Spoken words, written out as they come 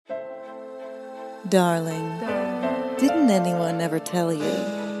Darling, didn't anyone ever tell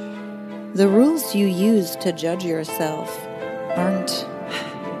you? The rules you use to judge yourself aren't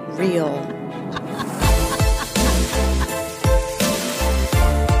real.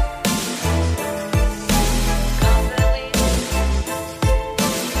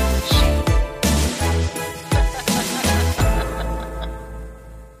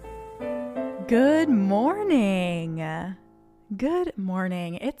 Good morning. Good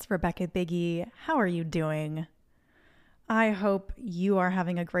morning. It's Rebecca Biggie. How are you doing? I hope you are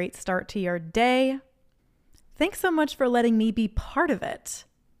having a great start to your day. Thanks so much for letting me be part of it.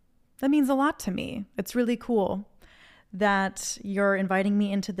 That means a lot to me. It's really cool that you're inviting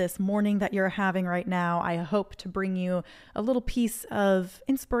me into this morning that you're having right now. I hope to bring you a little piece of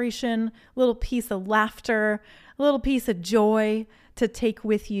inspiration, a little piece of laughter, a little piece of joy to take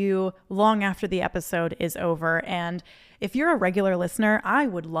with you long after the episode is over. And if you're a regular listener, I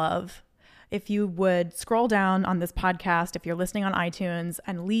would love if you would scroll down on this podcast, if you're listening on iTunes,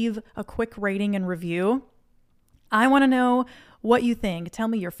 and leave a quick rating and review. I want to know what you think. Tell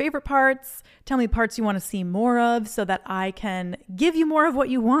me your favorite parts. Tell me parts you want to see more of so that I can give you more of what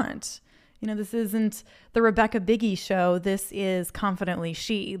you want. You know, this isn't the Rebecca Biggie show. This is Confidently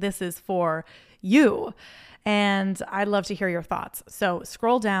She. This is for you. And I'd love to hear your thoughts. So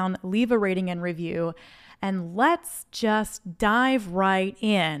scroll down, leave a rating and review, and let's just dive right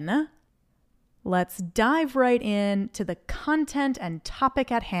in. Let's dive right in to the content and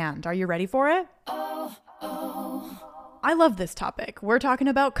topic at hand. Are you ready for it? I love this topic. We're talking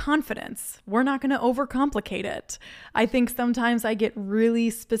about confidence. We're not going to overcomplicate it. I think sometimes I get really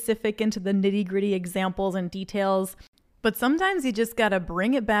specific into the nitty-gritty examples and details, but sometimes you just got to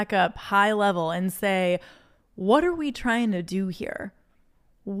bring it back up high level and say, what are we trying to do here?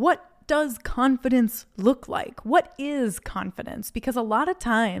 What does confidence look like? What is confidence? Because a lot of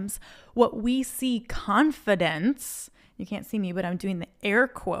times what we see confidence, you can't see me, but I'm doing the air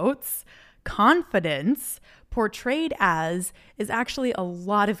quotes, confidence portrayed as is actually a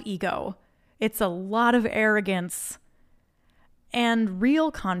lot of ego. It's a lot of arrogance. And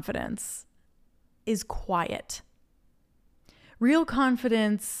real confidence is quiet. Real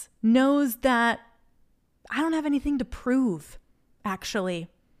confidence knows that I don't have anything to prove, actually.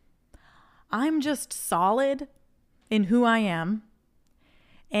 I'm just solid in who I am,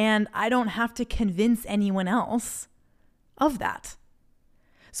 and I don't have to convince anyone else of that.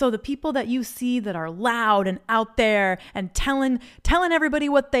 So the people that you see that are loud and out there and telling everybody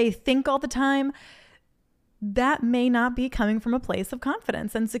what they think all the time, that may not be coming from a place of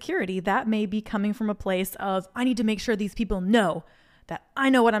confidence and security. That may be coming from a place of, I need to make sure these people know that I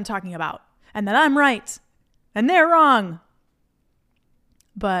know what I'm talking about and that I'm right and they're wrong.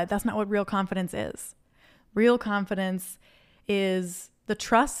 But that's not what real confidence is. Real confidence is the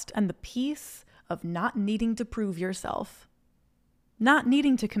trust and the peace of not needing to prove yourself, not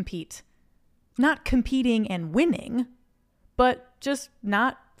needing to compete, not competing and winning, but just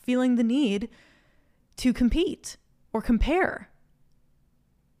not feeling the need to compete or compare,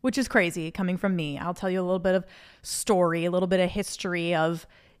 which is crazy coming from me. I'll tell you a little bit of story, a little bit of history of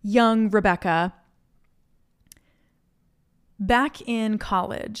young Rebecca. Back in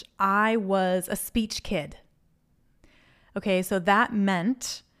college, I was a speech kid. Okay, so that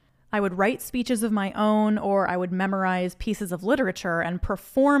meant I would write speeches of my own, or I would memorize pieces of literature and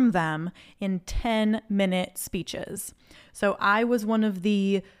perform them in 10-minute speeches. So I was one of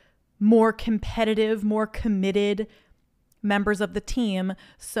the more competitive, more committed members of the team.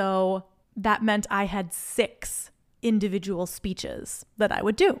 So that meant I had 6 individual speeches that I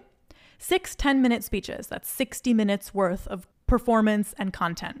would do. 6 10-minute speeches. That's 60 minutes worth of performance and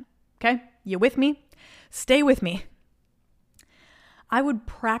content. Okay? You with me? Stay with me. I would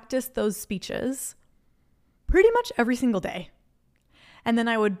practice those speeches pretty much every single day. And then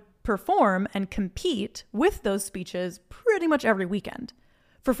I would perform and compete with those speeches pretty much every weekend.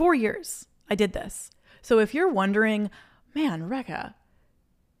 For 4 years, I did this. So if you're wondering, man, Rebecca,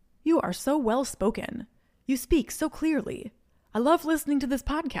 you are so well-spoken. You speak so clearly. I love listening to this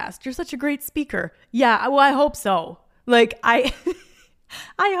podcast. You're such a great speaker. Yeah, well, I hope so. I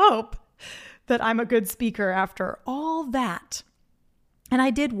hope that I'm a good speaker after all that. And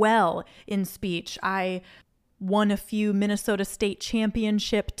I did well in speech. I won a few Minnesota State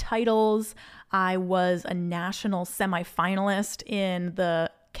Championship titles. I was a national semifinalist in the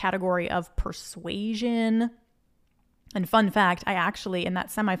category of persuasion. And fun fact, I actually, in that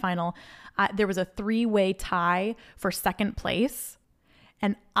semifinal, there was a 3-way tie for second place.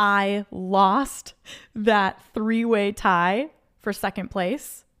 And I lost that 3-way tie for second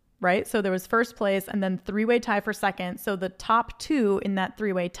place, right? So there was first place and then 3-way tie for second. So the top 2 in that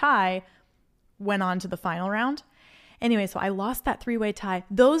 3-way tie went on to the final round. Anyway, so I lost that 3-way tie.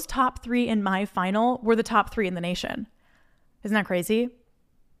 Those top 3 in my final were the top 3 in the nation. Isn't that crazy?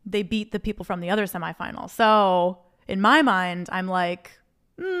 They beat the people from the other semifinal. So in my mind, I'm like,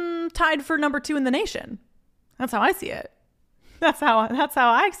 tied for number 2 in the nation. That's how I see it. That's how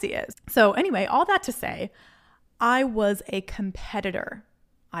I see it. So anyway, all that to say, I was a competitor.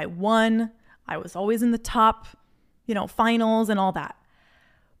 I won. I was always in the top, finals and all that.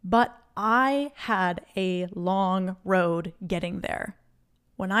 But I had a long road getting there.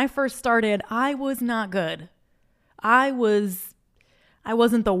 When I first started, I was not good. I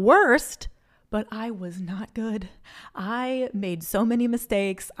wasn't the worst, but I was not good. I made so many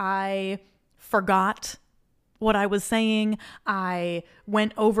mistakes. I forgot what I was saying. I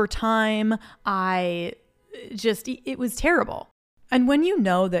went over time. It was terrible. And when you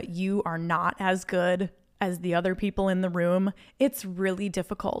know that you are not as good as the other people in the room, it's really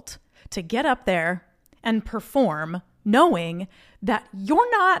difficult to get up there and perform knowing that you're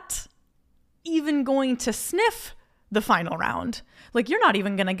not even going to sniff the final round. Like, you're not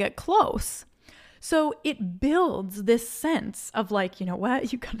even going to get close. So it builds this sense of like, you know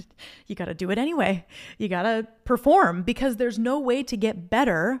what, you gotta do it anyway. You gotta perform, because there's no way to get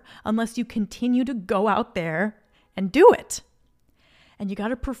better unless you continue to go out there and do it. And you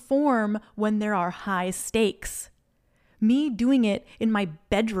gotta perform when there are high stakes. Me doing it in my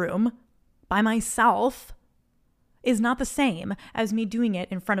bedroom by myself is not the same as me doing it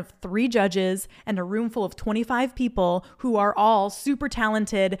in front of 3 judges and a room full of 25 people who are all super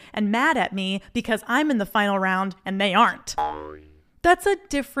talented and mad at me because I'm in the final round and they aren't. That's a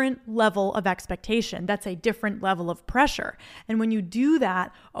different level of expectation. That's a different level of pressure. And when you do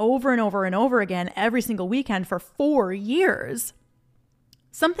that over and over and over again, every single weekend for 4 years,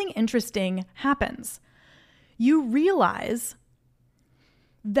 something interesting happens. You realize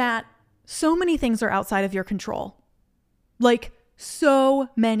that so many things are outside of your control. Like, so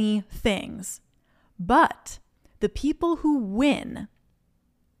many things. But the people who win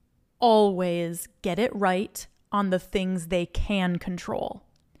always get it right on the things they can control.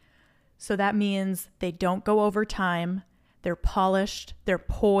 So that means they don't go over time. They're polished. They're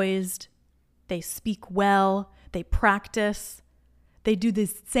poised. They speak well. They practice. They do the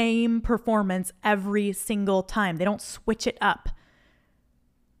same performance every single time. They don't switch it up,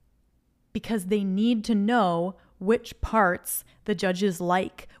 because they need to know which parts the judges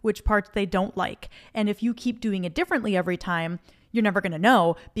like, which parts they don't like. And if you keep doing it differently every time, you're never going to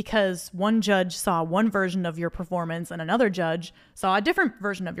know, because one judge saw one version of your performance and another judge saw a different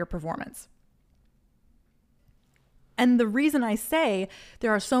version of your performance. And the reason I say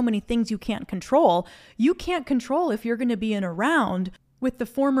there are so many things you can't control if you're going to be in a round with the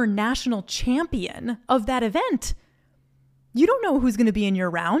former national champion of that event. You don't know who's going to be in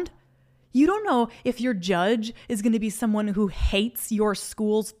your round. You don't know if your judge is going to be someone who hates your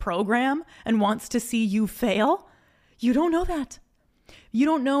school's program and wants to see you fail. You don't know that. You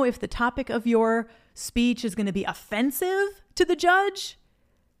don't know if the topic of your speech is going to be offensive to the judge.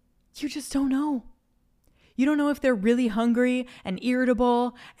 You just don't know. You don't know if they're really hungry and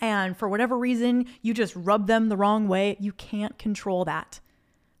irritable, and for whatever reason, you just rub them the wrong way. You can't control that.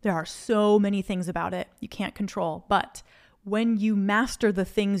 There are so many things about it you can't control, but when you master the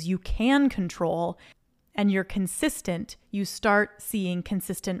things you can control and you're consistent, you start seeing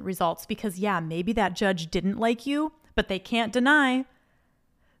consistent results. Because maybe that judge didn't like you, but they can't deny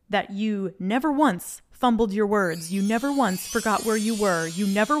that you never once fumbled your words. You never once forgot where you were. You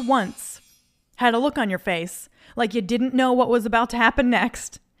never once had a look on your face like you didn't know what was about to happen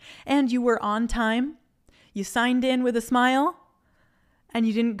next. And you were on time. You signed in with a smile, and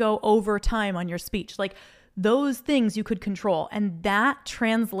you didn't go over time on your speech. Like, those things you could control. And that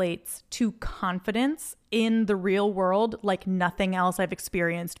translates to confidence in the real world like nothing else I've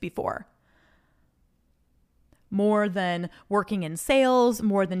experienced before. More than working in sales,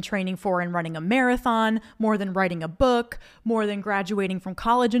 more than training for and running a marathon, more than writing a book, more than graduating from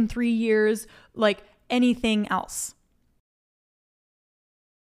college in 3 years, like anything else.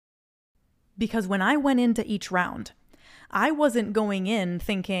 Because when I went into each round, I wasn't going in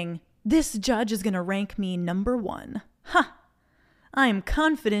thinking, this judge is going to rank me number 1. I'm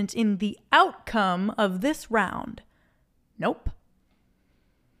confident in the outcome of this round. Nope.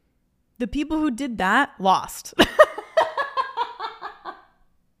 The people who did that lost.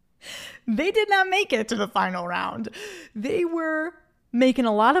 They did not make it to the final round. They were making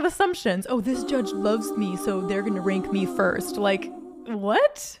a lot of assumptions. Oh, this judge loves me, so they're going to rank me first. Like,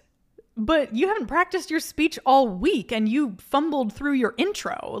 what? But you haven't practiced your speech all week and you fumbled through your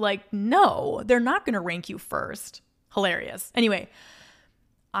intro. Like, no, they're not going to rank you first. Hilarious. Anyway,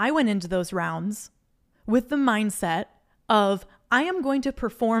 I went into those rounds with the mindset of, I am going to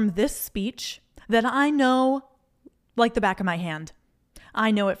perform this speech that I know like the back of my hand.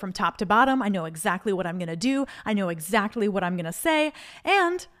 I know it from top to bottom. I know exactly what I'm going to do. I know exactly what I'm going to say.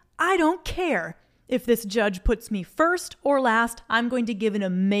 And I don't care if this judge puts me first or last. I'm going to give an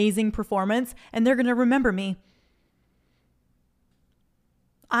amazing performance and they're going to remember me.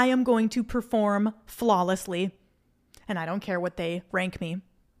 I am going to perform flawlessly and I don't care what they rank me.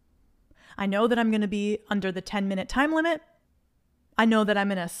 I know that I'm going to be under the 10-minute time limit. I know that I'm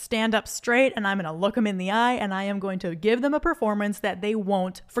going to stand up straight and I'm going to look them in the eye and I am going to give them a performance that they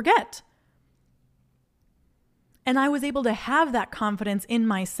won't forget. And I was able to have that confidence in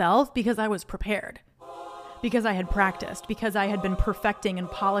myself because I was prepared, because I had practiced, because I had been perfecting and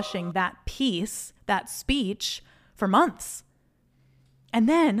polishing that piece, that speech for months. And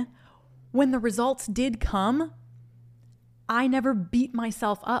then when the results did come, I never beat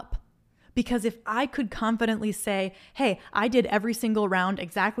myself up. Because if I could confidently say, hey, I did every single round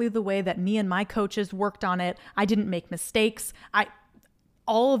exactly the way that me and my coaches worked on it. I didn't make mistakes.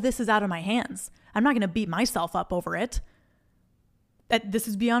 All of this is out of my hands. I'm not going to beat myself up over it. This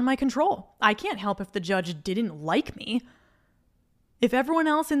is beyond my control. I can't help if the judge didn't like me. If everyone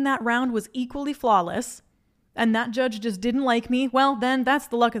else in that round was equally flawless and that judge just didn't like me, well, then that's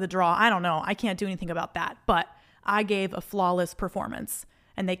the luck of the draw. I don't know. I can't do anything about that. But I gave a flawless performance.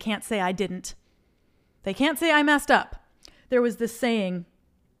 And they can't say I didn't. They can't say I messed up. There was this saying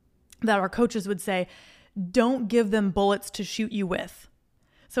that our coaches would say, don't give them bullets to shoot you with.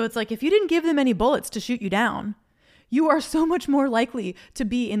 So it's like, if you didn't give them any bullets to shoot you down, you are so much more likely to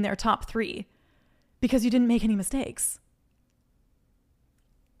be in their top 3 because you didn't make any mistakes.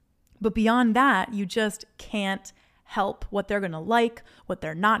 But beyond that, you just can't help what they're going to like, what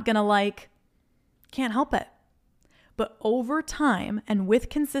they're not going to like. Can't help it. But over time and with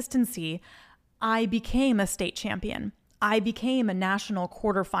consistency, I became a state champion. I became a national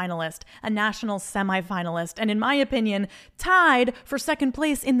quarterfinalist, a national semifinalist, and in my opinion, tied for second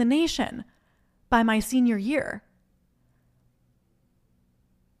place in the nation by my senior year.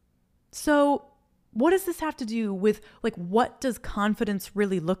 So what does this have to do with, what does confidence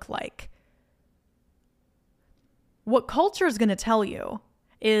really look like? What culture is going to tell you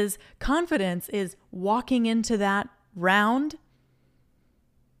is confidence is walking into that round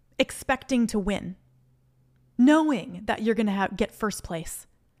expecting to win, knowing that you're going to get first place.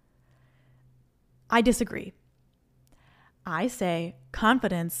 I disagree. I say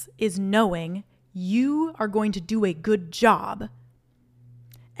confidence is knowing you are going to do a good job,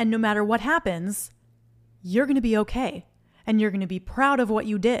 and no matter what happens, you're going to be okay, and you're going to be proud of what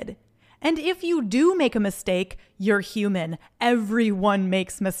you did. And if you do make a mistake, you're human. Everyone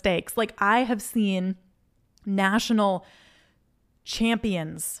makes mistakes. I have seen national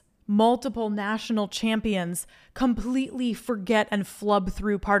champions, multiple national champions, completely forget and flub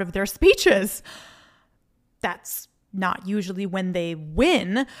through part of their speeches. That's not usually when they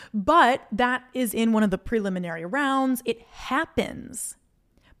win, but that is in one of the preliminary rounds. It happens.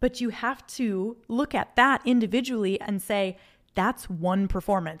 But you have to look at that individually and say, that's one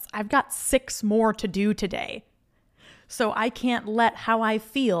performance. I've got 6 more to do today. So I can't let how I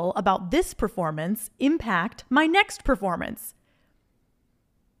feel about this performance impact my next performance.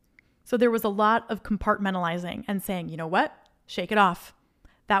 So there was a lot of compartmentalizing and saying, you know what? Shake it off.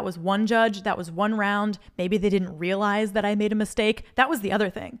 That was one judge. That was one round. Maybe they didn't realize that I made a mistake. That was the other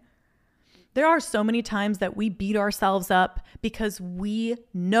thing. There are so many times that we beat ourselves up because we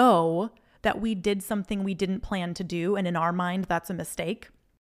know that we did something we didn't plan to do, and in our mind, that's a mistake.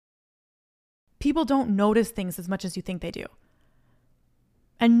 People don't notice things as much as you think they do.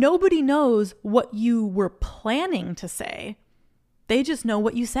 And nobody knows what you were planning to say. They just know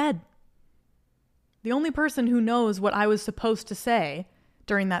what you said. The only person who knows what I was supposed to say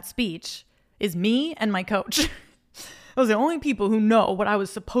during that speech is me and my coach. Those are the only people who know what I was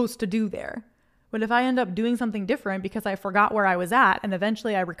supposed to do there. But if I end up doing something different because I forgot where I was at and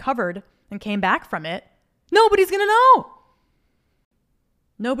eventually I recovered and came back from it, nobody's going to know.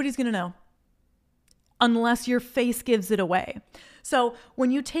 Nobody's going to know. Unless your face gives it away. So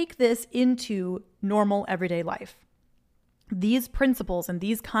when you take this into normal everyday life, these principles and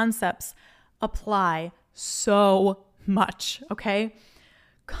these concepts apply so much, okay?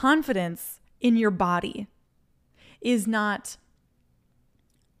 Confidence in your body is not,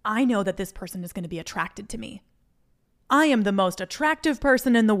 I know that this person is going to be attracted to me. I am the most attractive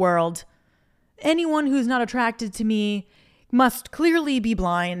person in the world. Anyone who's not attracted to me must clearly be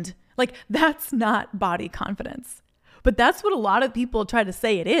blind. That's not body confidence. But that's what a lot of people try to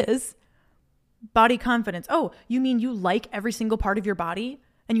say it is. Body confidence. Oh, you mean you like every single part of your body?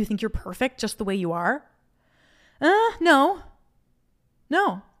 and you think you're perfect just the way you are? No.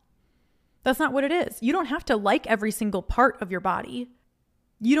 That's not what it is. You don't have to like every single part of your body.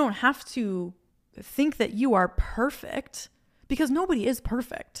 You don't have to think that you are perfect, because nobody is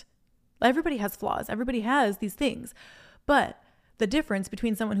perfect. Everybody has flaws. Everybody has these things. But the difference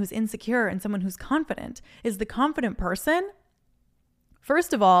between someone who's insecure and someone who's confident is the confident person,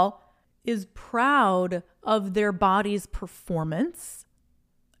 first of all, is proud of their body's performance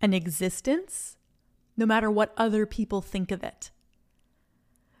and existence, no matter what other people think of it.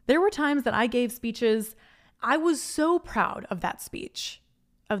 There were times that I gave speeches, I was so proud of that speech,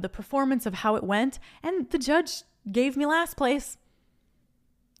 of the performance, of how it went, and the judge gave me last place.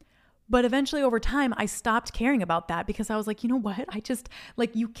 But eventually over time, I stopped caring about that because I was like, you know what?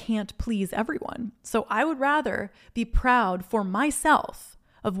 You can't please everyone. So I would rather be proud for myself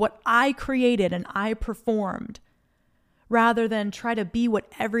of what I created and I performed, rather than try to be what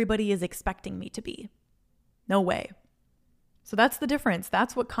everybody is expecting me to be. No way. So that's the difference.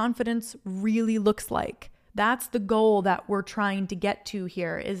 That's what confidence really looks like. That's the goal that we're trying to get to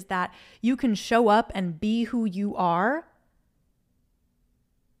here, is that you can show up and be who you are,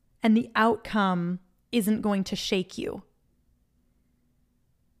 and the outcome isn't going to shake you.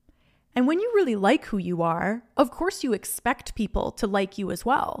 And when you really like who you are, of course you expect people to like you as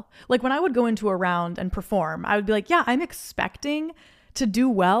well. Like when I would go into a round and perform, I would be like, yeah, I'm expecting to do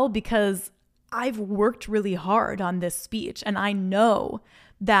well because I've worked really hard on this speech and I know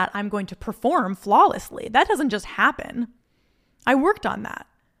that I'm going to perform flawlessly. That doesn't just happen. I worked on that.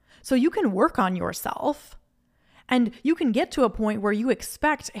 So you can work on yourself. And you can get to a point where you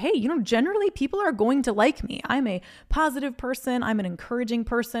expect, hey, generally people are going to like me. I'm a positive person. I'm an encouraging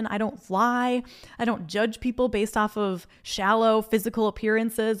person. I don't lie. I don't judge people based off of shallow physical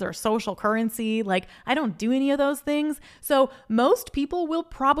appearances or social currency. I don't do any of those things. So most people will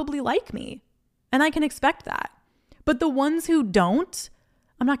probably like me. And I can expect that. But the ones who don't,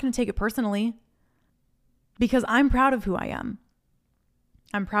 I'm not going to take it personally, because I'm proud of who I am.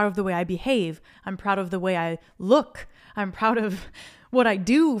 I'm proud of the way I behave. I'm proud of the way I look. I'm proud of what I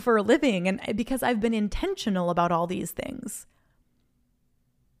do for a living. And because I've been intentional about all these things.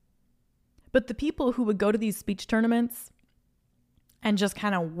 But the people who would go to these speech tournaments and just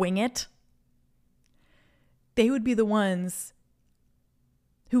kind of wing it, they would be the ones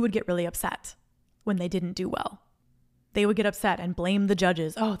who would get really upset when they didn't do well. They would get upset and blame the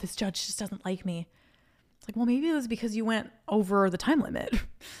judges. Oh, this judge just doesn't like me. It's like, well, maybe it was because you went over the time limit.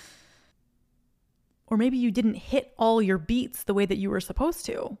 Or maybe you didn't hit all your beats the way that you were supposed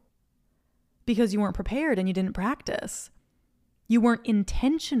to because you weren't prepared and you didn't practice. You weren't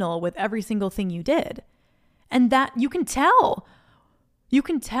intentional with every single thing you did. And that you can tell. You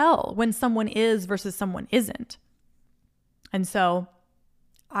can tell when someone is versus someone isn't. And so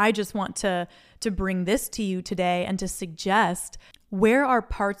I just want to bring this to you today and to suggest, where are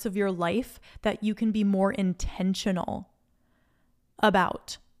parts of your life that you can be more intentional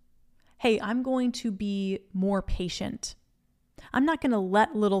about? Hey, I'm going to be more patient. I'm not going to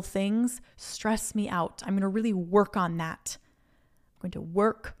let little things stress me out. I'm going to really work on that. I'm going to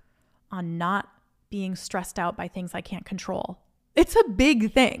work on not being stressed out by things I can't control. It's a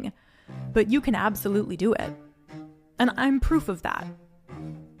big thing, but you can absolutely do it. And I'm proof of that.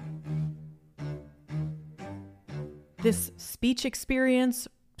 This speech experience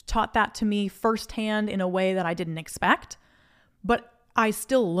taught that to me firsthand in a way that I didn't expect, but I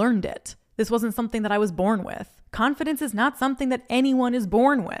still learned it. This wasn't something that I was born with. Confidence is not something that anyone is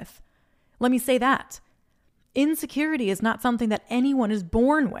born with. Let me say that. Insecurity is not something that anyone is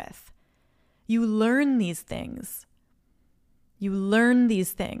born with. You learn these things. You learn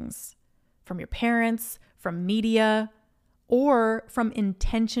these things from your parents, from media, or from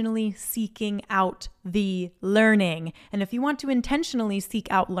intentionally seeking out the learning. And if you want to intentionally seek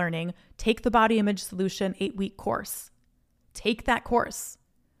out learning, take the Body Image Solution 8-week course. Take that course.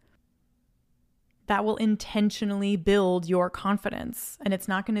 That will intentionally build your confidence. And it's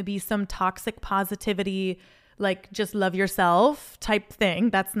not going to be some toxic positivity, like just love yourself type thing.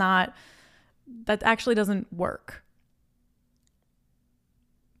 That actually doesn't work.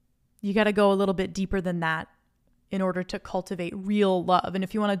 You got to go a little bit deeper than that in order to cultivate real love. And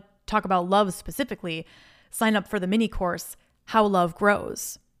if you want to talk about love specifically, sign up for the mini course, How Love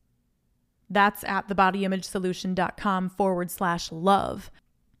Grows. That's at thebodyimagesolution.com/love.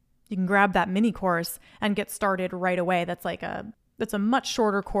 You can grab that mini course and get started right away. That's a much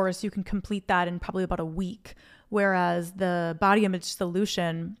shorter course. You can complete that in probably about a week, whereas the Body Image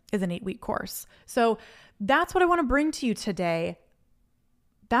Solution is an 8-week course. So that's what I want to bring to you today.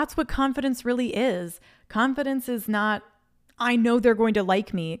 That's what confidence really is. Confidence is not I know they're going to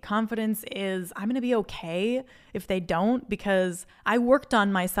like me. Confidence is I'm going to be okay if they don't, because I worked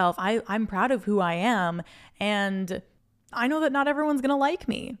on myself. I'm proud of who I am. And I know that not everyone's going to like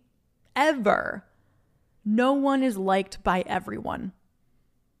me. Ever. No one is liked by everyone.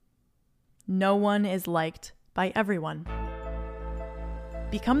 No one is liked by everyone.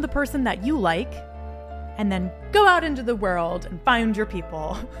 Become the person that you like, and then go out into the world and find your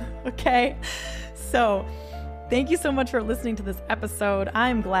people. Okay? So, thank you so much for listening to this episode.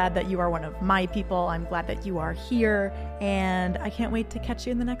 I'm glad that you are one of my people. I'm glad that you are here, and I can't wait to catch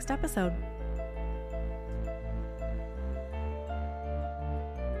you in the next episode.